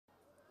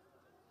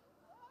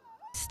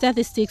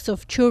Statistics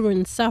of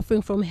children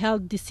suffering from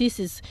health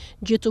diseases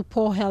due to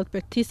poor health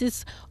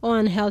practices or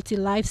unhealthy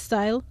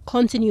lifestyle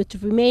continue to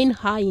remain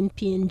high in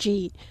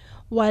PNG.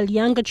 While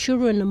younger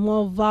children are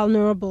more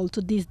vulnerable to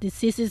these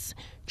diseases,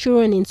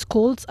 children in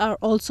schools are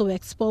also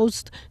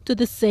exposed to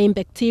the same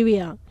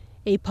bacteria.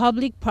 A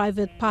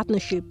public-private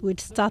partnership which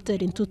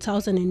started in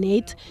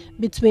 2008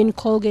 between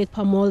Colgate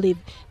Palmolive,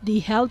 the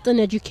Health and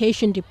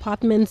Education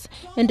Departments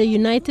and the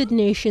United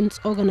Nations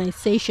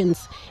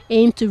organizations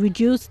aimed to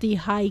reduce the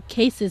high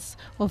cases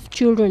of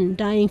children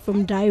dying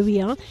from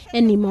diarrhoea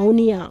and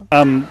pneumonia.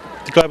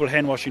 The Global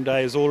Handwashing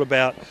Day is all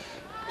about,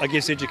 I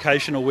guess,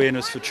 education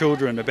awareness for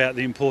children about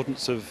the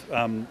importance of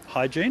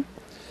hygiene.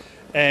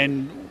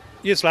 And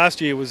yes,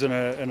 last year was in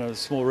a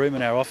small room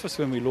in our office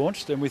when we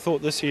launched, and we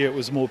thought this year it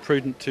was more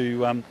prudent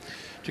to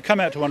come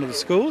out to one of the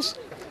schools.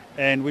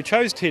 And we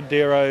chose Ted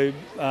Dero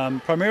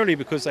primarily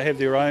because they have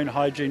their own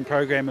hygiene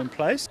program in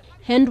place.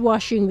 Hand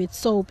washing with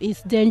soap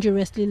is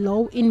dangerously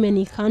low in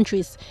many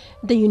countries,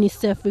 the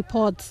UNICEF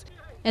reports.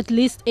 At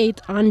least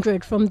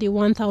 800 from the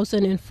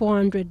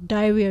 1,400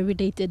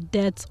 diarrhea-related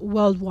deaths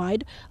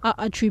worldwide are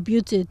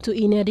attributed to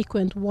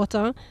inadequate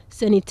water,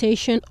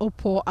 sanitation or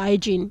poor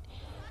hygiene.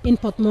 In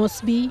Port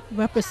Moresby,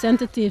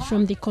 representatives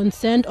from the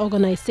concerned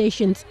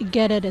organizations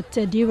gathered at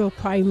Tedero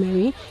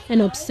Primary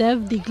and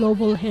observed the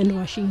Global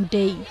Handwashing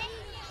Day.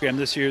 And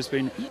this year has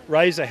been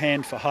Raise a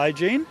Hand for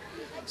Hygiene.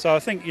 So I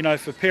think,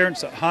 for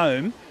parents at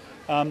home,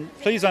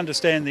 please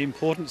understand the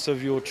importance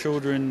of your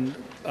children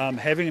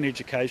having an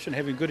education,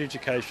 having good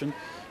education,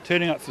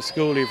 turning up for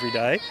school every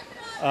day,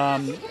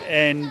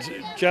 and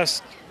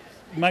just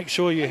make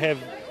sure you have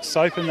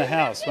soap in the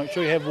house, make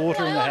sure you have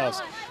water in the house,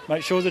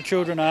 make sure the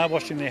children are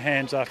washing their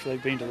hands after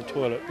they've been to the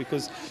toilet,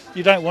 because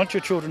you don't want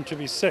your children to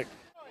be sick.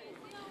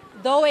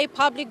 Though a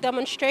public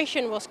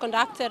demonstration was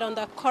conducted on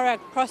the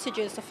correct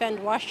procedures of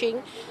hand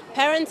washing,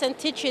 parents and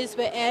teachers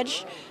were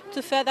urged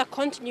to further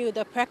continue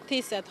the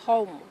practice at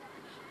home.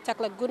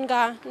 Takla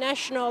Gunga,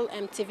 National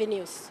EMTV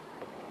News.